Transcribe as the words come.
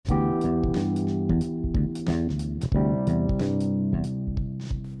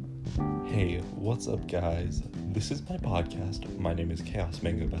What's up, guys? This is my podcast. My name is Chaos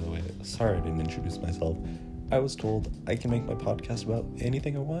Mango, by the way. Sorry I didn't introduce myself. I was told I can make my podcast about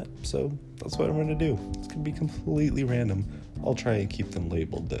anything I want, so that's what I'm going to do. It's going to be completely random. I'll try and keep them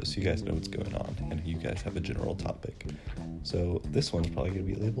labeled, though, so you guys know what's going on, and you guys have a general topic. So this one's probably going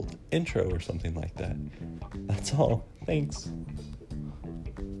to be labeled intro or something like that. That's all. Thanks.